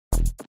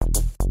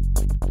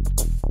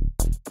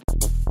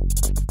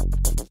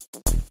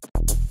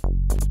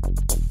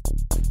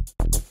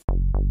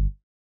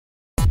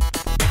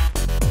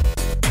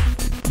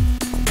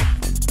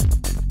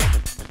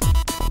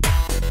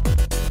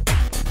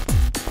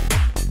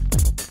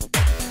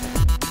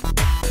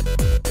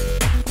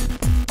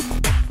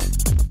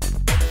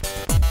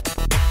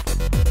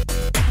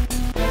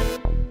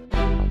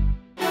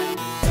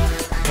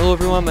Hello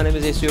everyone, my name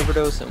is AC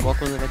Overdose, and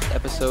welcome to the next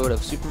episode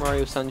of Super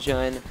Mario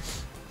Sunshine.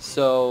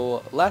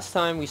 So, last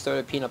time we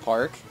started Peanut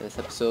Park. In this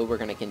episode we're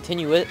going to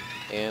continue it,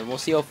 and we'll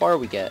see how far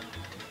we get.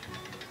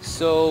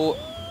 So,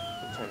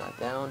 turn that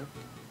down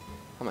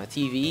on my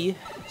TV.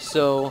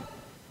 So,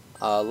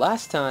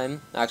 last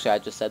time, actually I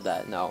just said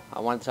that, no, I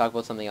wanted to talk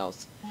about something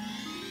else.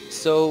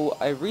 So,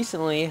 I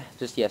recently,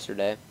 just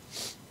yesterday,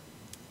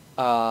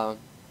 I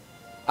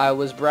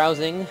was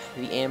browsing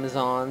the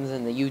Amazons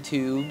and the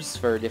YouTubes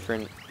for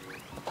different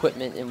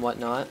equipment and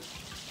whatnot,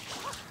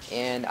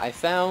 and I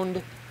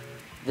found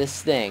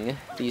this thing,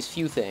 these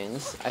few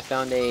things. I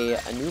found a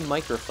new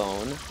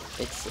microphone.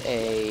 It's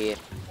a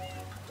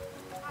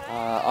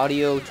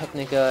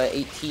Audio-Technica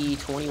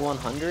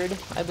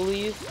AT2100, I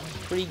believe.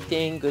 Pretty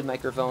dang good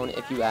microphone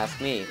if you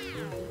ask me.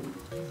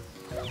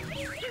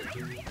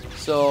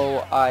 So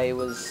I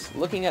was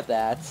looking at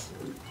that,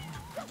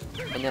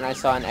 and then I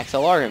saw an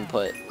XLR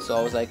input, so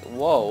I was like,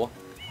 whoa,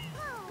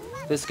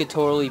 this could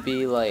totally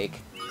be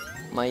like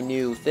my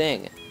new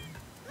thing.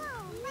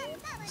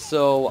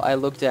 So I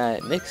looked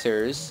at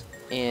mixers,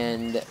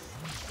 and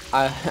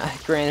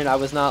granted I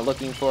was not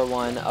looking for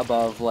one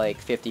above like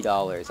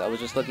 $50. I was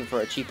just looking for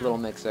a cheap little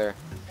mixer,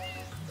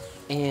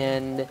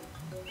 and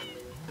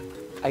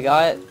I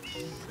got,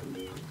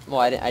 well,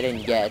 I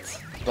didn't get,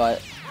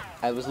 but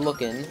I was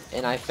looking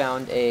and I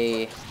found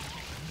a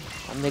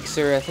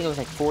mixer. I think it was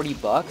like 40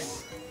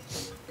 bucks.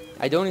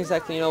 I don't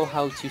exactly know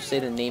how to say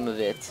the name of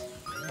it,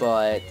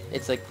 but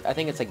it's like, I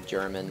think it's like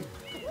German.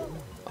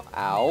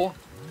 Ow.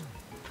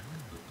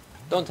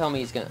 Don't tell me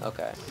he's gonna,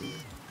 okay.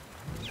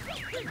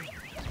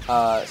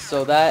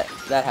 So that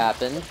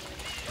happened.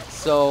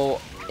 So,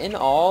 in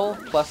all,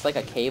 plus like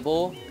a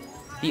cable,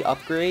 the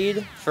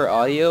upgrade for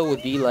audio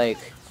would be like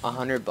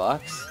 100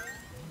 bucks.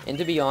 And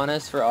to be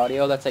honest, for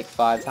audio, that's like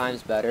 5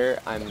 times better.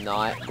 I'm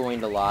not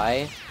going to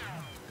lie.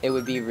 It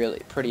would be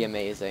really pretty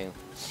amazing.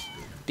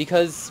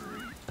 Because,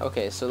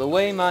 okay, so the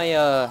way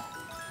my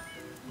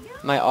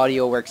my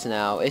audio works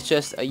now, it's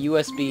just a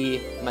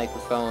USB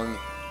microphone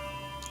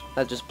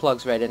that just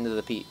plugs right into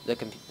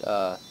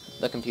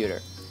the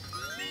computer.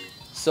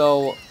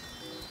 So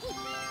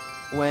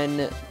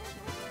when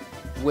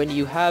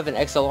you have an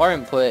XLR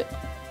input,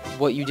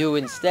 what you do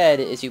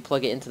instead is you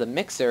plug it into the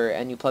mixer,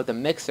 and you plug the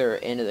mixer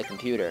into the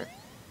computer.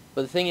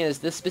 But the thing is,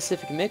 this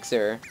specific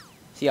mixer,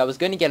 see, I was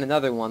going to get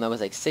another one that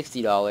was like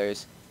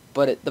 $60,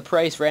 but the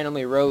price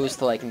randomly rose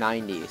to like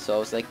 $90, so I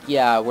was like,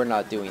 yeah, we're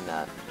not doing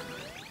that.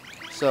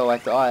 So I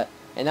thought,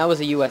 and that was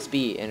a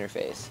USB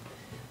interface.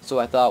 So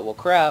I thought, well,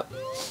 crap,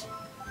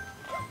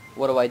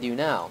 what do I do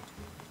now?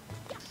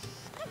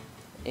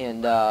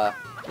 And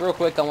real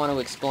quick, I want to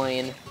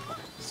explain.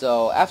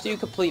 So after you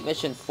complete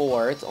Mission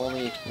 4, it's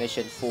only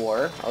Mission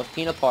 4 of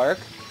Peanut Park,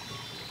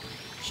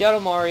 Shadow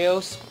Mario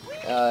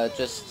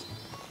just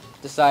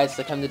decides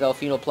to come to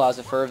Delfino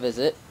Plaza for a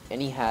visit,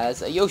 and he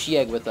has a Yoshi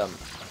egg with him.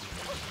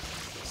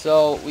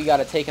 So we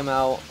gotta take him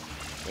out,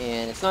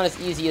 and it's not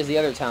as easy as the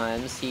other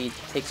times. He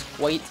takes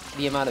quite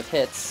the amount of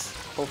hits.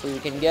 Hopefully we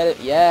can get it.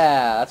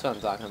 Yeah, that's what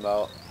I'm talking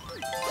about.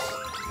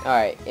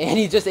 Alright, and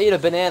he just ate a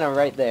banana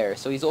right there,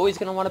 so he's always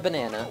gonna want a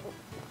banana.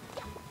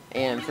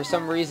 And for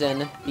some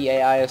reason, the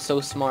AI is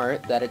so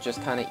smart that it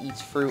just kind of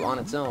eats fruit on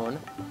its own.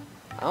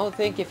 I don't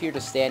think if you're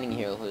just standing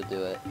here he'll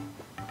do it.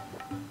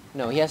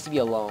 No, he has to be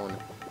alone,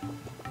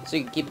 so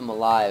you can keep him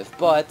alive.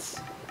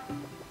 But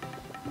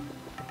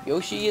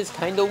Yoshi is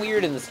kind of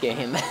weird in this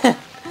game.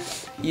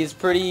 he's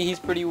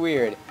pretty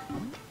weird.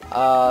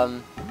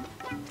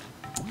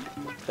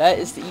 That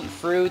is to eat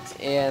fruit,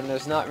 and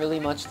there's not really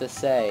much to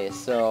say.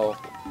 So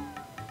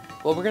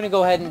what we're gonna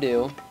go ahead and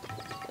do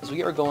is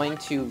we are going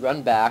to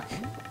run back,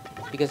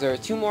 because there are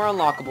 2 more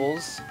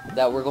unlockables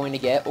that we're going to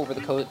get over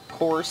the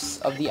course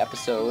of the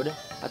episode.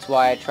 That's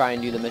why I try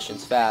and do the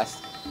missions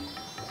fast.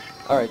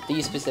 Alright,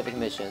 these specific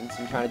missions,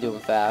 I'm trying to do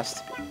them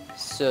fast.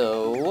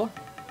 So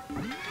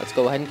let's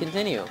go ahead and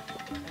continue.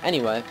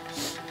 Anyway,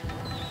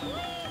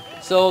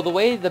 so the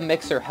way the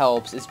mixer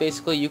helps is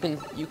basically you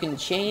can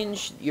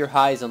change your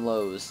highs and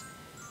lows,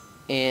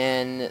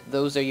 and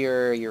those are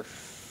your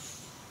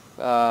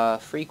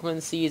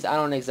frequencies. I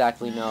don't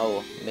exactly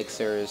know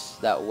mixers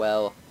that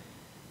well,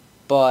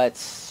 but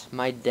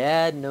my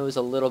dad knows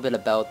a little bit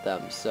about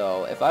them.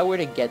 So if I were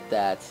to get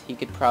that, he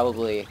could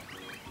probably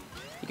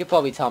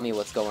tell me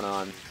what's going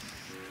on.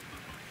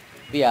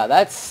 But yeah,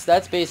 that's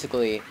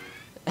basically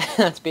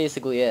that's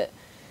basically it.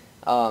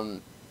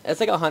 It's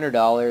like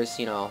 $100,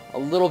 you know, a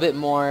little bit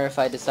more if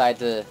I decide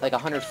to, like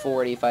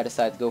 $140 if I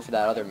decide to go for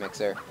that other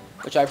mixer,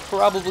 which I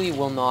probably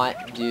will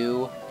not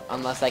do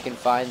unless I can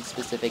find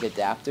specific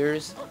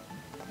adapters.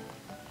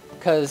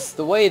 Because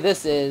the way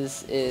this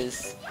is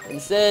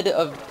instead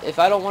of, if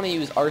I don't want to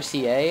use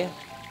RCA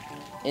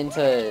and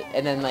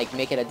then like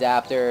make an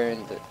adapter,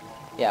 and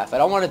yeah, if I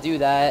don't want to do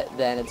that,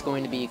 then it's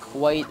going to be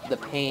quite the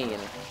pain.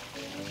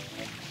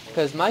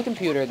 Because my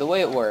computer, the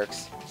way it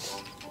works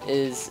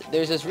is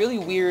there's this really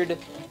weird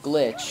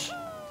glitch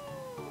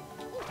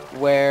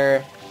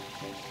where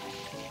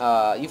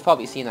you've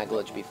probably seen that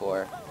glitch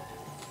before,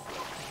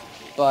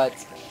 but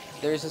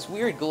there's this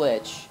weird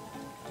glitch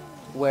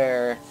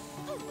where,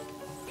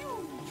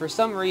 for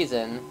some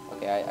reason...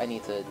 Okay, I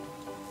need to...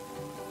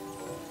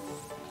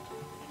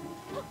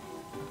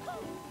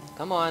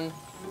 Come on.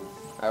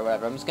 Alright,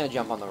 whatever. I'm just gonna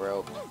jump on the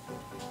rope.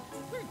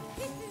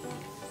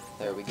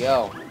 There we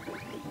go.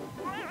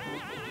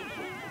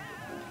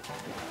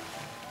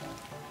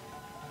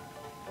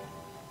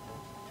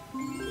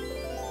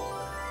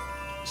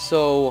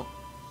 So,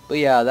 but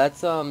yeah,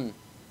 that's a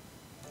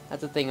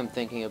thing I'm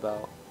thinking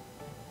about.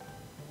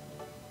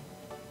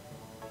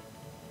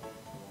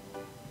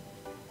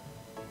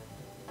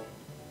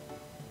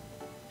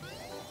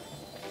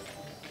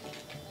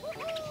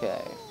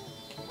 Okay.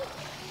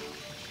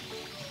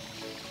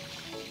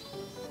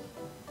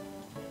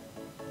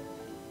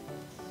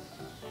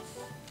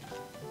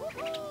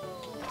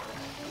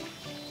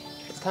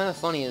 What's kind of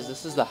funny is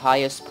this is the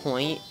highest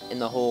point in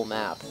the whole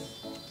map.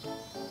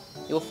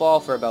 You'll fall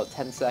for about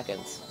 10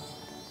 seconds.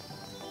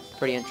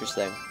 Pretty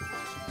interesting.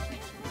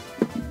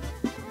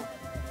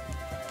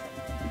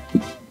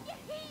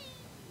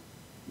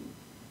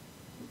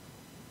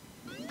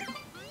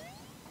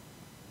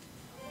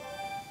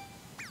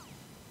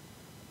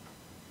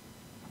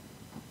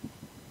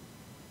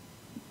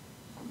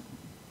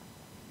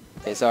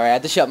 Okay, sorry, I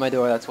had to shut my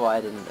door, that's why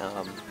I didn't,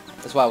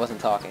 that's why I wasn't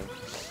talking.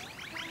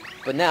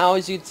 But now,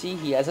 as you'd see,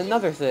 he has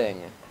another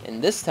thing.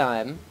 And this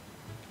time,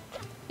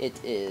 it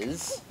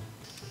is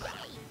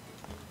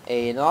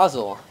a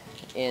nozzle.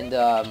 And,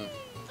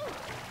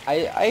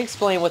 I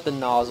explained what the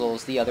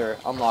nozzles, the other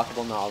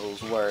unlockable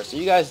nozzles were, so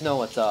you guys know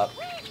what's up.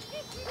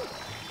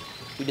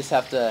 We just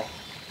have to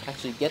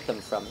actually get them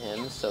from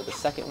him. So the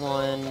second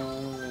one,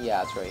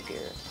 yeah, it's right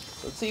here.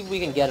 So let's see if we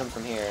can get him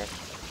from here.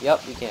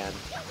 Yep, we can.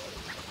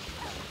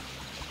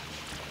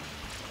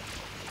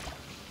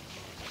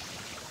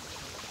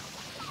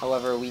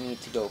 However, we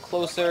need to go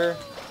closer.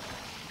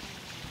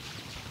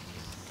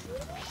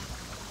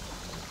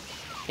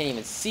 Can't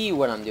even see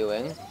what I'm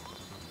doing.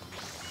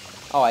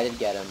 Oh, I did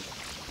get him.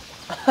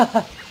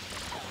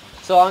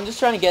 So I'm just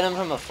trying to get him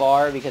from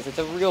afar because it's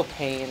a real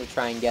pain to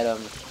try and get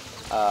him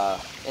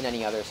in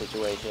any other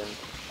situation.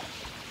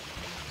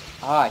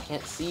 Ah, I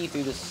can't see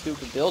through this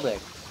stupid building.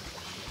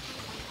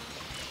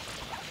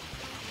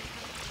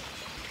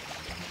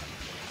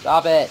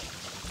 Stop it!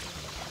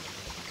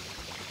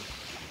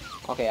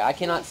 Okay, I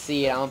cannot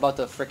see it. I'm about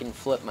to frickin'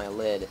 flip my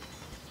lid.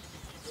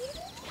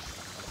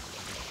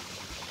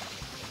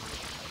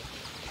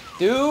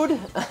 Dude!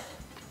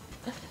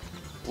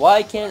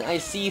 Why can't I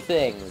see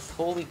things?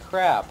 Holy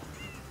crap.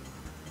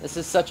 This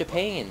is such a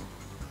pain.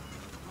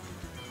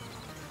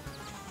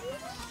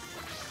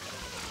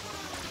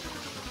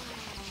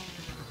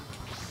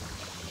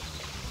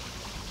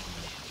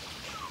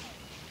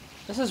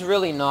 This is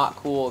really not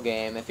cool,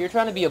 game. If you're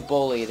trying to be a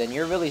bully, then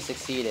you're really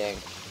succeeding.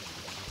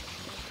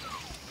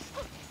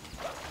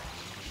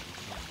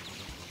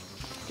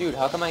 Dude,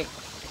 how come I...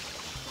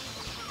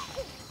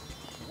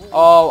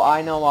 Oh,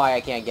 I know why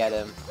I can't get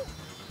him.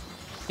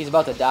 He's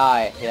about to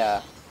die,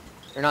 yeah.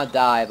 Or not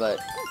die, but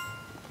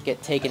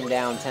get taken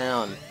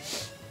downtown.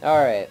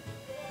 Alright.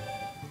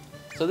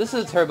 So this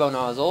is a turbo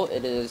nozzle.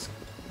 It is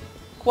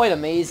quite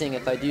amazing,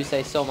 if I do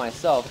say so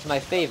myself. It's my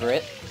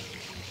favorite.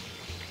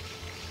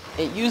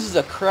 It uses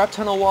a crap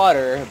ton of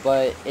water,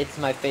 but it's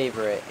my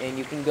favorite. And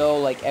you can go,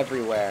 like,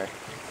 everywhere.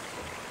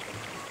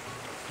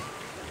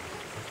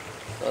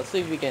 So let's see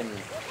if we can...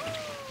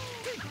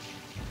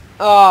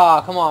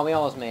 Oh, come on, we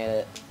almost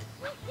made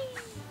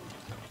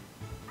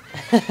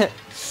it.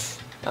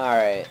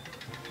 Alright.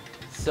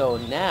 So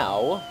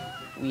now,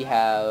 we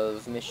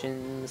have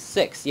mission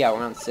 6. Yeah,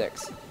 we're on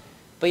 6.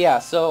 But yeah,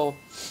 so...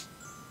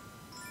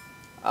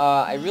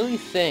 I really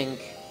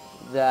think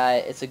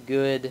that it's a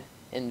good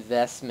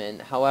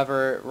investment.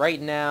 However,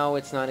 right now,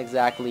 it's not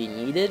exactly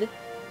needed.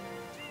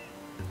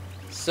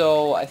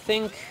 So, I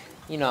think,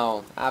 you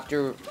know,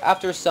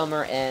 after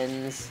summer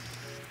ends,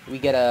 we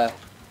get a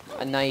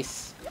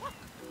nice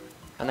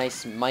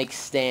mic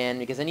stand,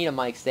 because I need a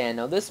mic stand.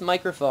 Now, this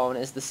microphone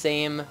is the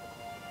same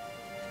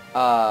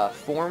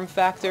form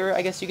factor,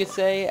 I guess you could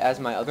say, as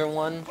my other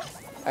one,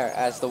 or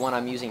as the one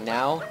I'm using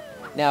now.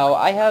 Now,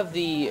 I have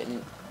the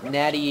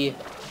Natty,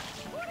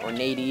 or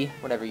Nady,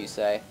 whatever you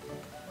say,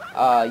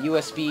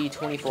 USB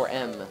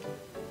 24M.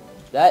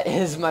 That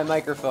is my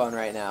microphone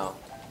right now.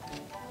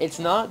 It's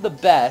not the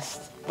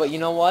best, but you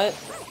know what?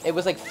 It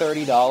was like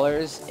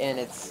 $30, and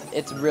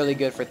it's really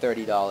good for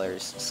 $30.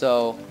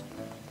 So...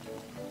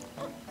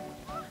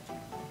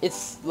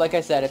 it's, like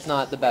I said, it's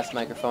not the best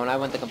microphone. I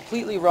went the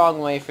completely wrong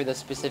way for this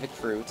specific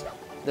fruit.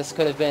 This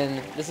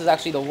is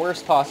actually the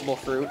worst possible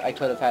fruit I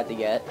could have had to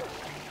get.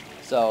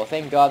 So,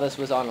 thank God this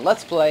was on a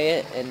Let's Play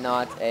It, and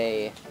not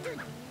a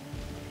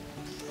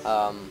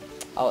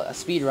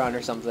speed run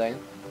or something.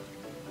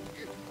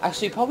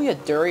 Actually, probably a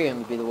durian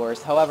would be the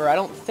worst. However, I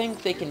don't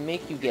think they can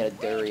make you get a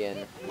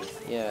durian.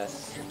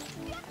 Yes.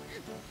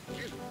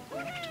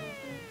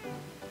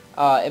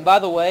 And by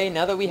the way,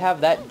 now that we have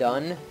that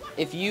done,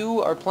 if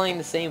you are playing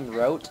the same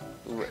route,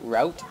 if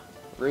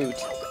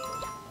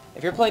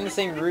you're playing the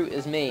same route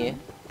as me,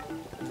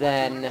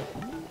 then,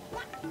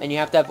 and you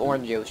have to have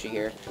Orange Yoshi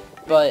here,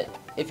 but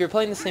if you're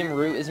playing the same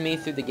route as me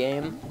through the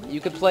game,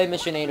 you could play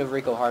Mission 8 of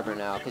Rico Harbor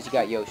now, because you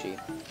got Yoshi.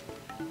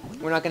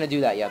 We're not going to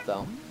do that yet,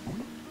 though.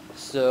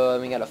 So,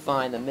 we gotta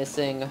find the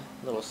missing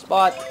little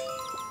spot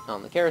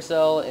on the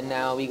carousel, and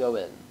now we go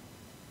in.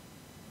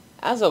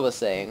 As I was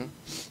saying,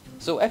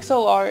 so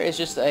XLR is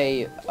just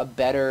a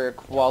better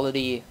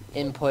quality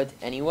input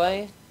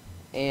anyway,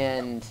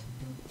 and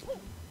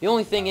the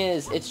only thing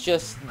is,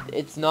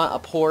 it's not a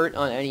port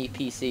on any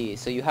PC,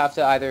 so you have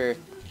to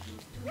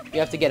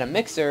get a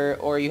mixer,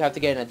 or you have to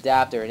get an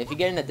adapter, and if you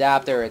get an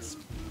adapter, it's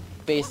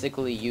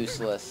basically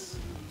useless.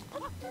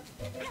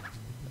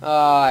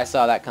 Oh, I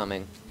saw that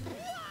coming.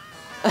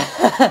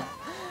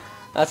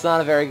 That's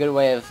not a very good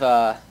way of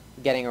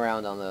getting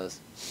around on those.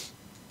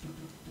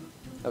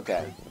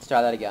 Okay, let's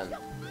try that again.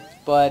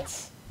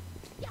 But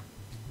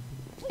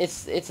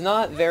it's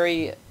not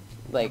very,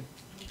 like,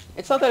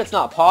 it's not that it's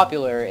not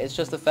popular, it's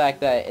just the fact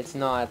that it's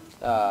not, is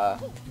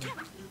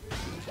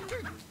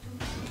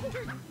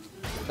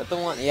that the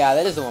one? Yeah,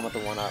 that is the one with the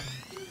 1-up.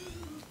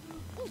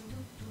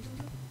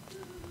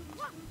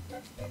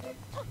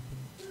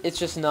 It's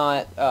just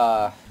not,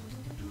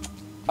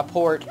 a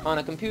port on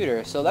a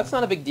computer, so that's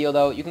not a big deal,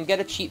 though. You can get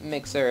a cheap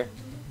mixer.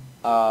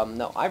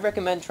 No, I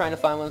recommend trying to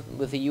find one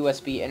with a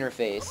USB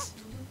interface.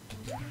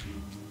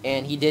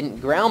 And he didn't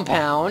ground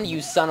pound,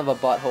 you son of a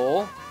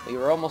butthole. You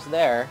were almost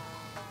there.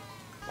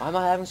 Why am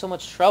I having so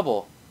much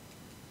trouble?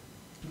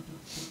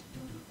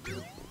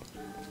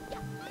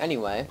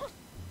 Anyway,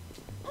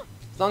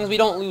 as long as we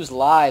don't lose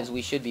lives,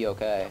 we should be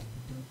okay.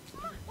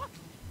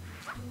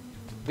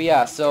 But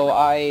yeah, so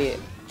I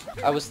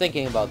was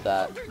thinking about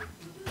that.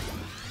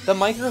 The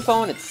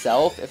microphone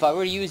itself, if I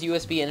were to use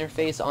USB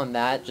interface on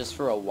that just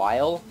for a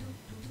while,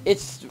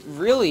 it's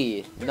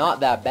really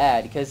not that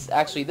bad, because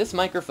actually this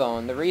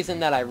microphone, the reason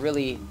that I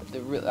really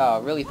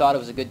thought it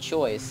was a good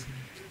choice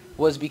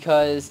was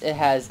because it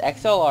has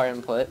XLR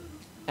input,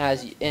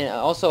 and it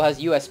also has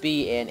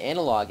USB and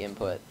analog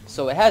input,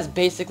 so it has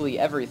basically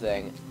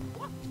everything.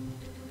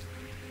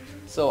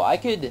 So I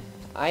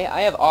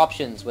have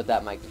options with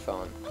that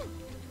microphone.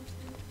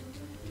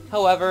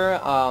 However,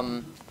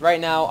 right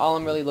now, all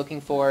I'm really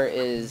looking for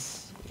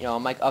is, you know, a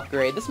mic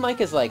upgrade. This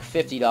mic is like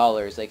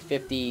 $50, like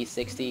 50,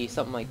 60,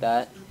 something like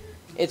that.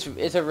 It's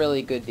a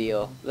really good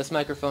deal. This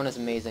microphone is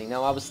amazing.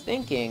 Now, I was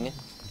thinking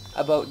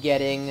about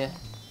getting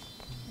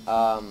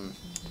a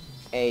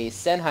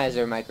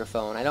Sennheiser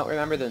microphone. I don't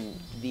remember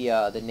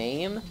the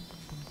name,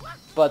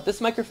 but this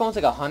microphone's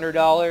like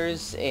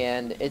 $100,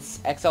 and it's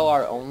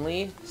XLR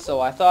only. So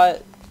I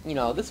thought, you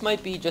know, this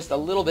might be just a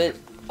little bit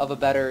of a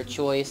better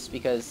choice,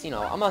 because, you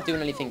know, I'm not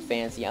doing anything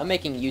fancy. I'm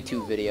making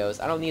YouTube videos.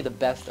 I don't need the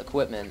best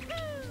equipment.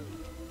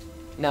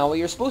 Now, what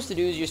you're supposed to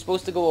do is you're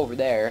supposed to go over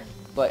there,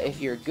 but if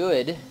you're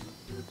good...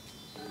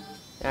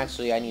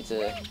 Actually, I need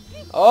to...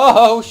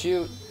 Oh,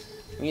 shoot!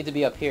 We need to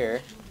be up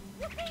here.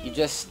 You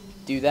just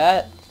do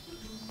that,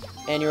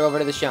 and you're over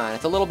to the shine.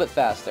 It's a little bit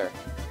faster.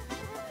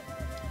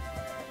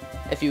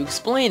 If you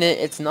explain it,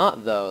 it's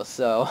not, though,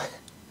 so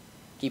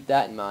keep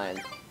that in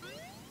mind.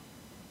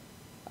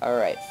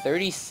 Alright,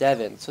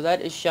 37. So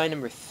that is shine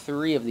number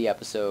 3 of the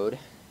episode.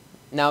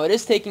 Now, it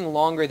is taking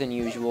longer than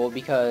usual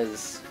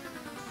because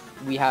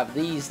we have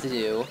these to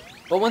do.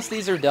 But once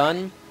these are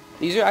done,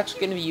 these are actually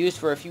going to be used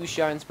for a few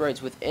shine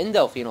sprites within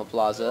Delfino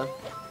Plaza.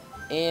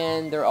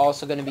 And they're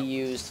also going to be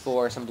used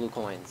for some blue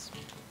coins.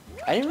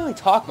 I didn't really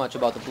talk much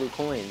about the blue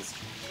coins.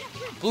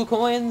 Blue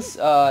coins,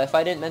 if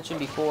I didn't mention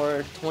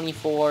before,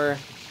 24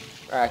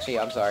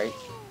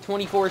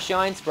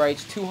 shine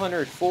sprites,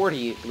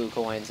 240 blue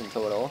coins in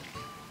total.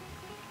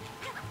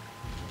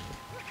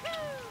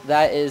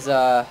 That is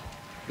the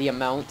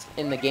amount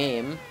in the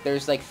game.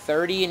 There's like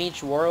 30 in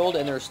each world,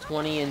 and there's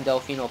 20 in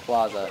Delfino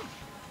Plaza.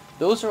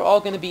 Those are all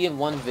going to be in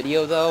one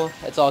video, though.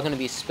 It's all going to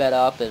be sped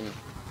up, and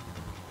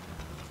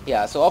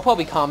yeah, so I'll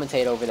probably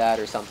commentate over that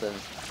or something.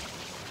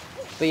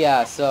 But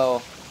yeah,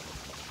 so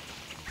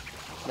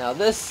now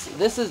this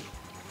is,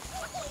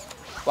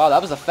 wow,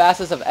 that was the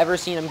fastest I've ever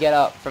seen him get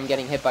up from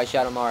getting hit by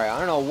Shadow Mario. I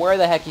don't know where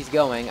the heck he's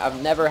going.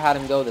 I've never had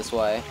him go this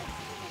way.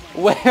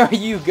 Where are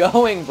you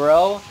going,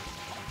 bro?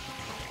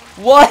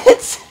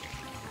 What?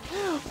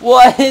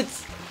 What?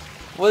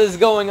 What is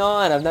going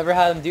on? I've never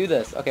had him do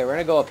this. Okay, we're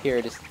gonna go up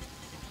here. Just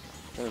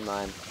never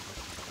mind.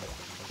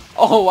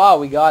 Oh wow,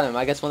 we got him.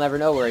 I guess we'll never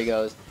know where he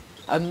goes.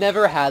 I've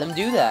never had him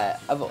do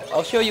that.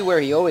 I'll show you where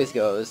he always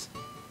goes.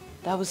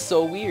 That was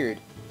so weird.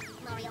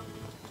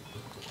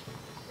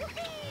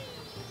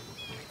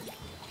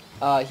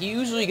 He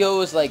usually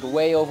goes like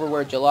way over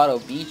where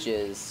Gelato Beach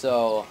is,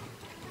 so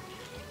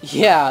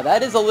yeah,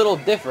 that is a little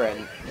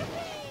different.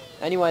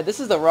 Anyway, this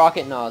is the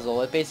rocket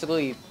nozzle. It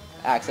basically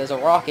acts as a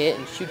rocket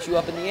and shoots you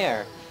up in the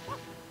air.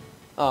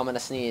 Oh, I'm gonna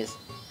sneeze.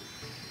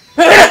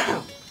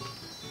 I'm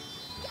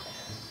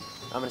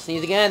gonna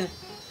sneeze again.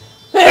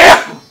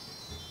 I'm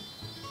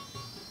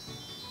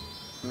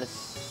gonna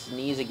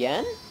sneeze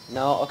again?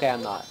 No? Okay,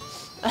 I'm not.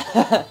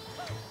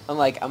 I'm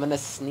gonna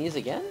sneeze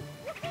again?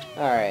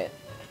 Alright.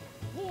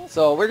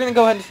 So, we're gonna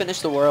go ahead and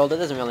finish the world. It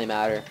doesn't really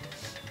matter.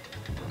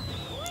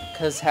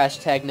 Because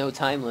hashtag no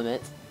time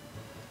limit.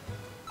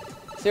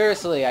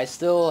 Seriously, I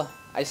still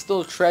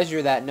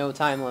treasure that no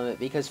time limit,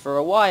 because for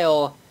a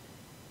while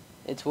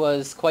it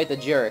was quite the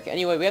jerk.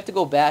 Anyway, we have to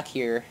go back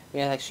here.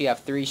 We actually have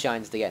 3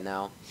 shines to get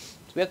now.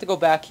 So we have to go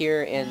back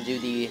here and do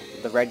the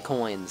red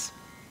coins.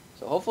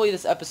 So hopefully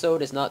this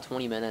episode is not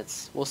 20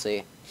 minutes. We'll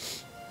see.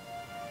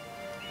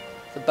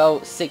 It's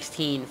about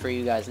 16 for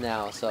you guys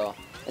now, so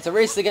it's a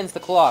race against the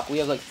clock. We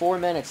have like 4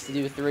 minutes to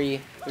do three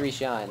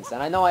shines.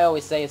 And I know I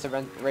always say it's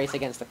a race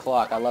against the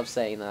clock. I love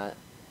saying that.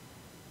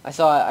 I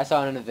saw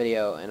it in a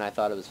video and I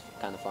thought it was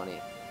kind of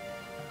funny.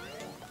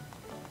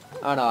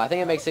 I don't know, I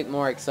think it makes it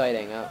more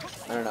exciting. I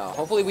don't know.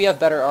 Hopefully we have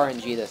better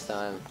RNG this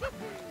time.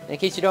 In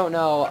case you don't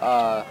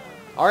know,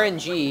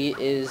 RNG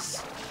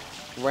is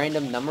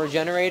random number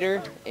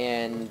generator,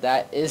 and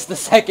that is the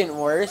second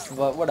worst,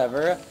 but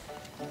whatever.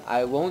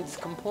 I won't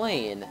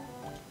complain.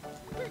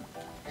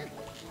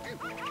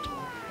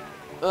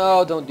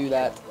 Oh, don't do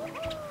that.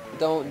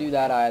 Don't do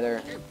that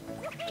either.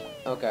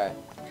 Okay.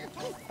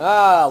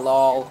 Ah,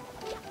 lol.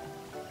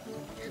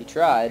 He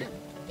tried.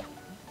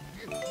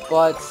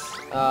 But,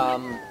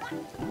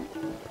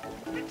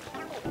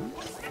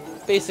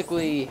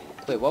 basically,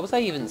 wait, what was I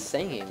even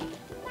saying?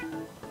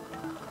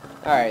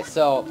 Alright,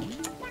 so,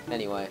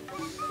 anyway.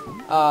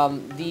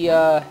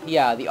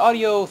 The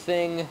audio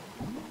thing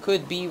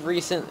could be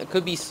recent, it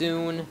could be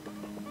soon.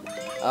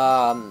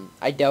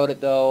 I doubt it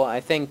though.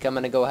 I think I'm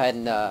gonna go ahead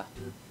and,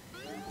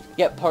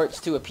 get parts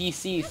to a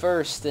PC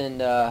first, and,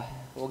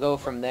 we'll go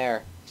from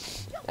there.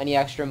 Any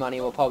extra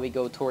money will probably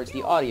go towards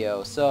the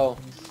audio, so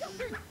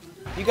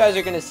you guys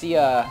are gonna see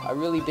a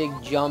really big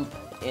jump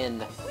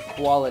in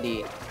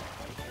quality,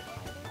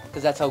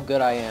 because that's how good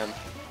I am.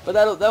 But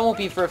that won't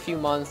be for a few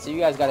months, so you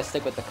guys gotta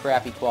stick with the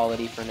crappy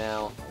quality for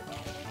now.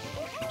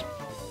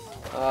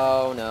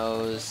 Oh,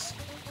 noes.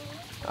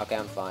 Okay,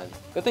 I'm fine.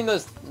 Good thing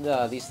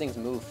these things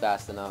move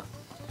fast enough.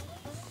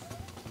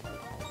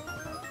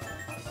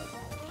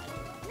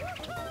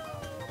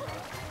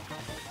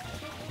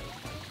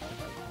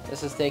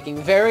 This is taking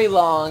very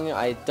long.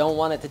 I don't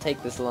want it to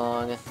take this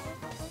long.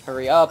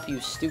 Hurry up, you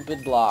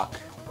stupid block.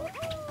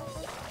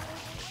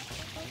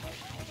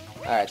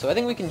 Alright, so I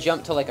think we can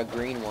jump to like a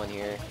green one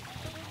here.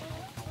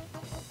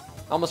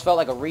 Almost felt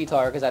like a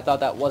retard because I thought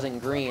that wasn't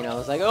green. I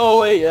was like,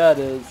 oh wait, yeah it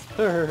is.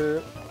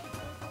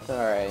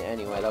 Alright,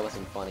 anyway, that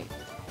wasn't funny.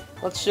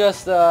 Let's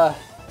just, let's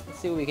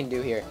see what we can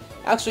do here.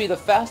 Actually, the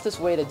fastest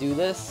way to do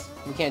this,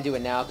 we can't do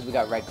it now because we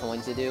got red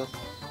coins to do,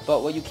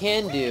 but what you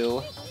can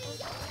do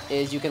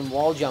is you can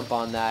wall jump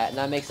on that, and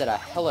that makes it a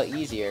hella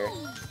easier.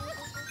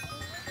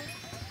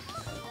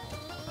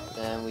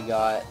 Then we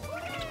got...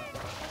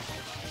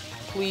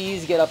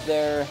 Please get up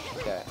there.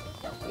 Okay.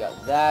 We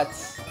got that.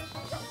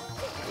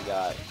 We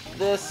got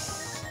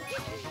this.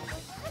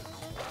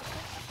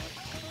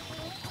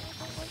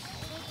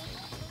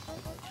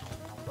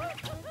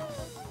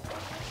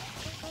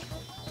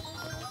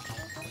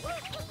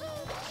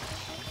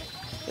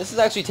 This is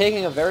actually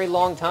taking a very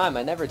long time.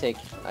 I never take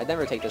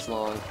this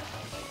long.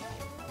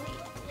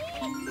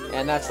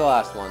 And that's the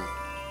last one.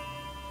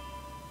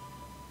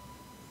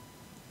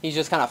 He's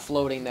just kind of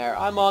floating there.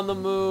 I'm on the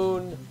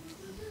moon.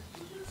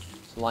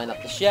 So line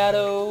up the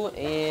shadow,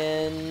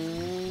 and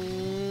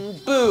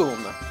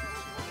boom!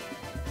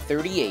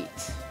 38.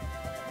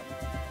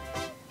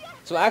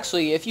 So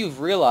actually, if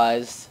you've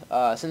realized,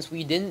 since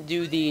we didn't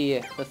do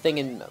the thing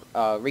in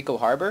Ricco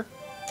Harbor,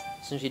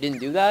 since you didn't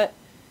do that,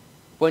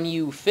 when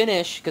you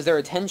finish, because there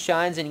are 10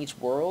 shines in each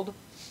world,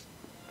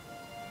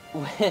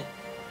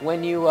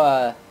 when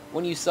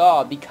you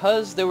saw,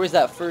 because there was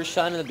that first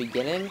shine in the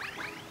beginning,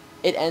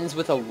 it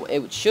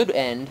should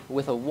end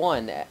with a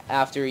 1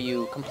 after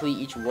you complete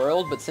each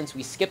world, but since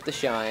we skipped the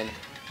shine,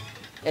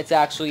 it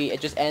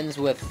just ends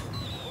with,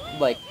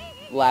 like,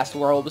 last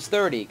world was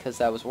 30, because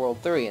that was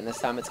world 3, and this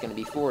time it's going to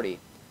be 40.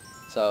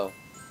 So,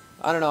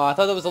 I don't know, I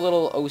thought that was a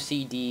little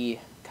OCD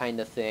kind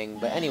of thing,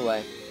 but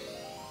anyway.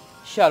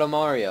 Shadow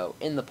Mario,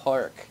 in the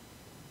park.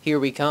 Here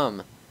we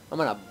come. I'm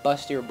gonna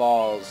bust your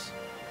balls.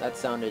 That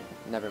sounded,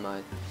 never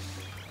mind.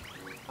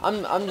 I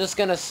was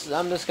gonna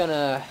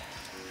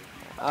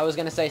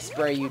say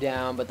spray you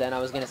down, but then I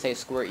was gonna say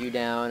squirt you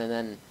down, and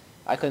then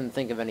I couldn't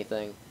think of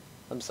anything.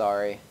 I'm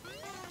sorry.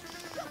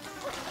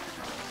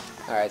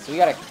 Alright, so we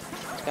gotta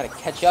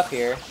catch up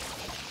here.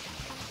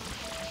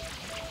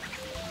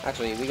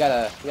 Actually, we got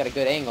a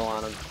good angle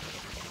on him.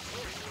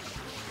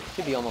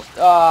 Should be almost...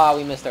 Ah,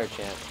 we missed our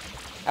chance.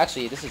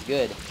 Actually, this is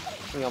good.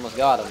 We almost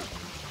got him.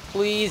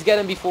 Please get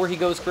him before he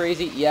goes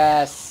crazy.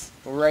 Yes!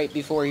 Right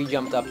before he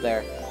jumped up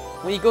there.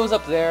 When he goes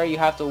up there, you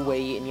have to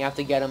wait, and you have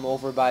to get him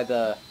over by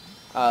the,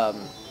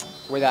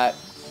 where that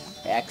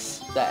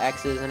X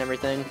is and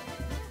everything.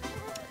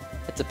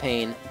 It's a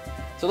pain.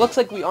 So it looks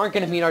like we aren't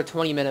going to meet our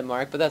 20-minute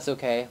mark, but that's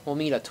okay. We'll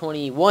meet a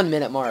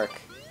 21-minute mark.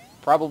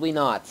 Probably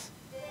not.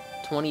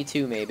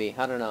 22, maybe.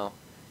 I don't know.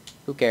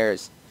 Who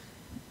cares?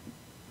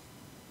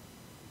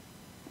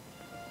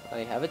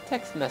 I have a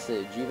text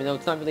message, even though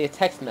it's not really a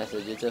text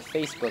message. It's a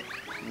Facebook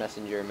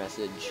Messenger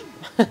message.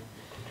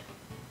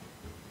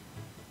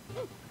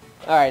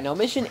 Alright, now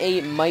Mission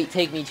 8 might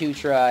take me 2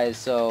 tries,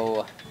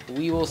 so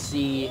we will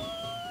see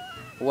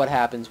what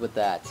happens with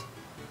that.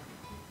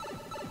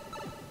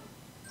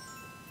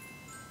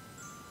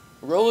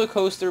 Roller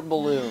coaster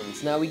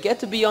balloons. Now we get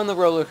to be on the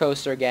roller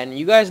coaster again.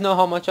 You guys know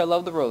how much I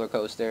love the roller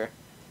coaster.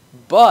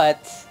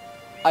 But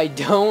I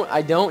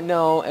don't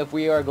know if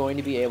we are going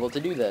to be able to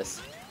do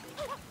this.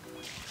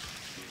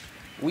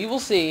 We will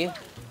see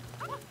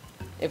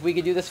if we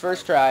could do this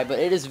first try, but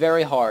it is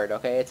very hard,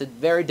 okay? It's a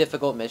very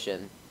difficult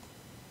mission.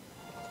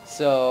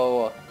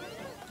 So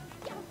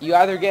you're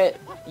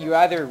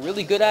either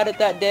really good at it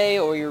that day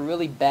or you're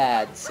really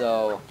bad.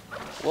 So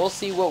we'll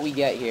see what we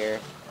get here.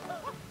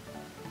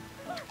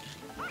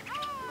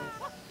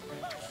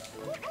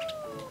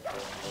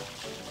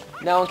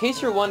 Now, in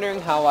case you're wondering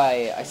how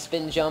I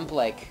spin jump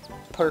like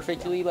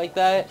perfectly like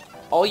that,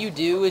 all you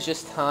do is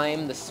just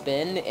time the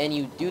spin, and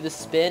you do the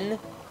spin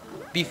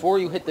before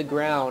you hit the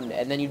ground,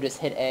 and then you just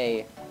hit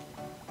A,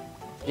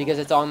 because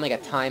it's on like a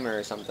timer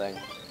or something.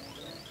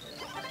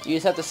 You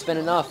just have to spin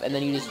enough, and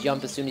then you just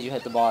jump as soon as you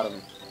hit the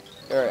bottom,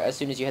 or as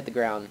soon as you hit the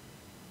ground.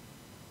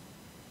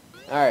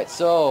 Alright,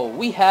 so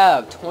we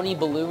have 20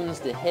 balloons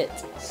to hit,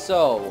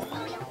 so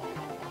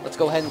let's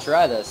go ahead and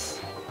try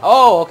this.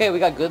 Oh, okay, we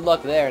got good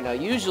luck there. Now,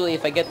 usually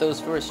if I get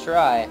those first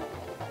try,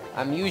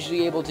 I'm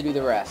usually able to do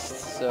the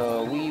rest,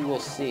 so we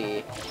will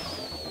see.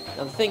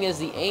 Now, the thing is,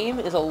 the aim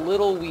is a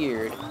little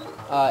weird.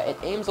 It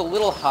aims a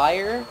little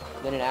higher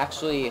than it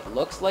actually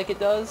looks like it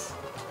does.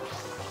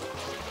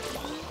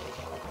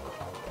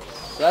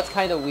 So that's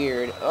kind of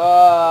weird.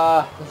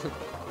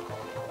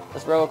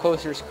 This roller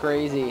coaster is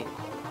crazy.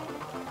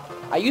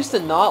 I used to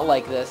not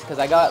like this because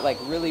I got like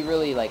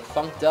really like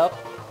funked up.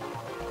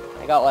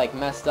 I got like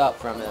messed up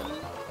from it.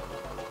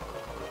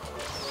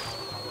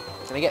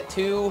 Can I get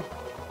 2?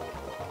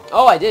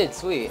 Oh, I did.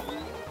 Sweet.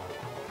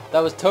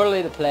 That was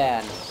totally the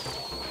plan.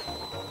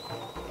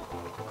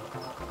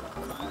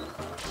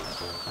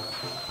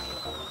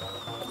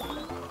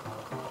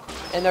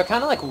 And they're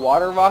kind of like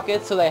water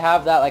rockets, so they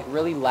have that like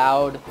really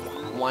loud,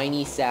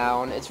 whiny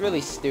sound. It's really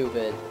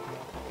stupid.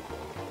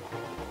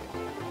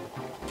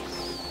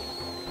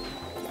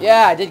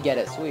 Yeah, I did get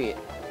it. Sweet.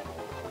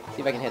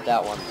 See if I can hit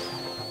that one.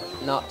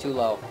 Not too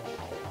low.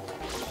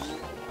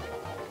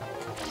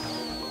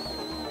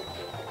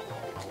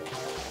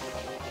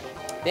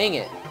 Dang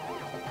it.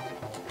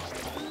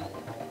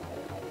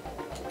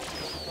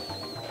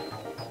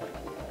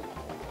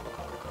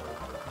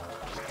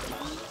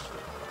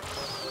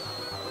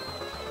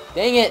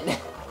 Dang it!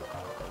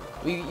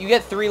 You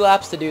get 3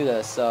 laps to do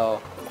this, so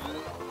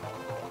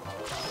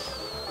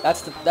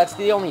that's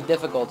the only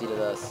difficulty to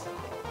this.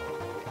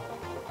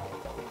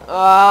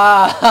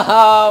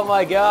 Ah, oh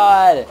my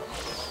god!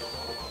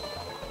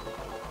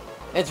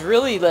 It's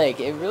really like,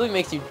 it really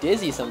makes you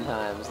dizzy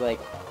sometimes. Like,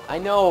 I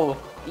know,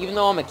 even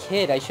though I'm a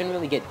kid, I shouldn't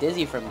really get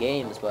dizzy from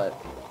games, but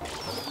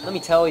let me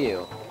tell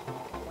you.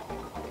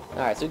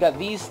 Alright, so we got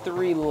these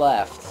 3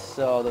 left.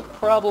 So the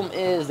problem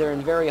is they're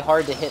in very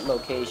hard to hit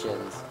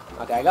locations.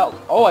 Okay, I got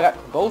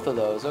both of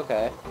those,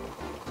 okay.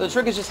 So the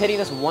trick is just hitting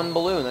this one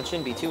balloon. That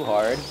shouldn't be too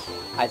hard,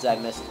 as I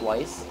missed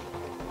twice.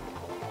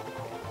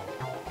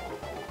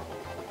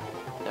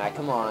 Alright,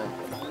 come on.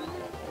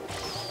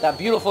 That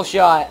beautiful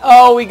shot.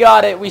 Oh, we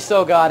got it. We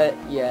so got it.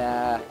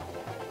 Yeah.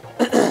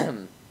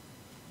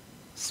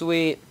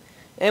 Sweet.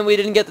 And we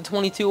didn't get the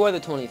 22 or the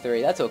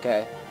 23. That's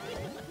okay.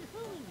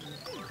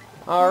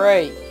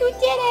 Alright. You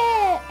did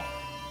it!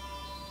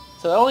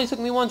 So it only took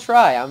me 1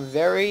 try. I'm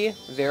very,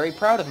 very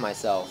proud of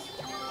myself.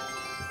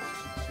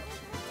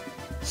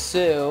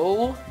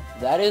 So,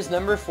 that is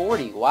number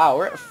 40. Wow,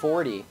 we're at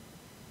 40.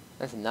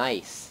 That's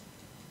nice.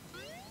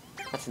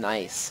 That's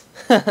nice.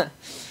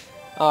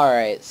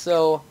 Alright,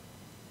 so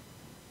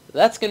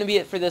that's going to be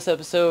it for this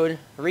episode.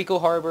 Ricco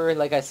Harbor,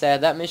 like I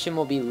said, that mission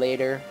will be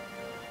later.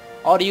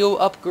 Audio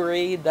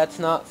upgrade, that's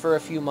not for a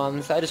few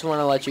months. I just want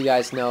to let you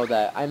guys know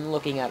that I'm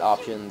looking at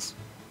options.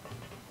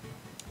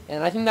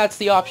 And I think that's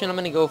the option I'm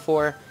going to go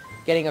for.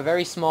 Getting a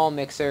very small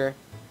mixer.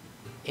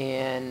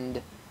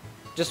 And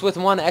just with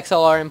 1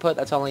 XLR input,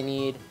 that's all I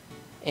need.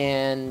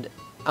 And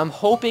I'm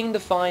hoping to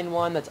find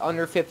one that's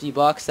under 50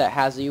 bucks that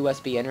has a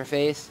USB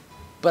interface.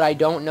 But I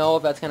don't know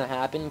if that's going to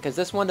happen, because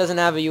this one doesn't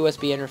have a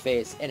USB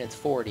interface, and it's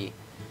 40.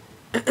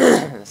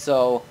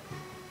 So,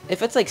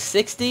 if it's like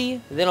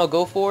 60, then I'll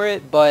go for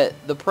it, but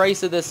the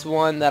price of this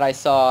one that I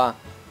saw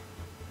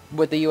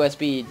with the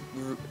USB,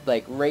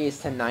 like,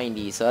 raised to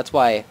 90, so that's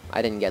why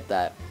I didn't get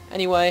that.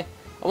 Anyway,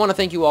 I want to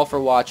thank you all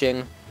for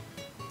watching.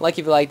 Like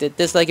if you liked it,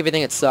 dislike if you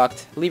think it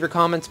sucked. Leave your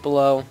comments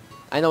below.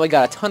 I know we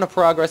got a ton of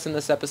progress in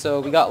this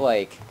episode. We got,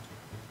 like,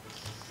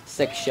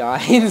 6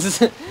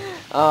 shines.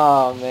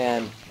 Oh,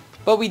 man.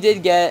 But we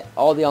did get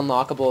all the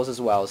unlockables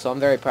as well, so I'm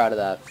very proud of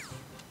that.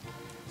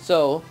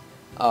 So,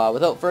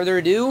 without further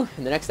ado,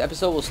 in the next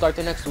episode we'll start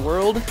the next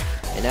world,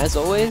 and as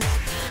always,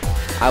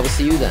 I will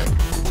see you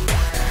then.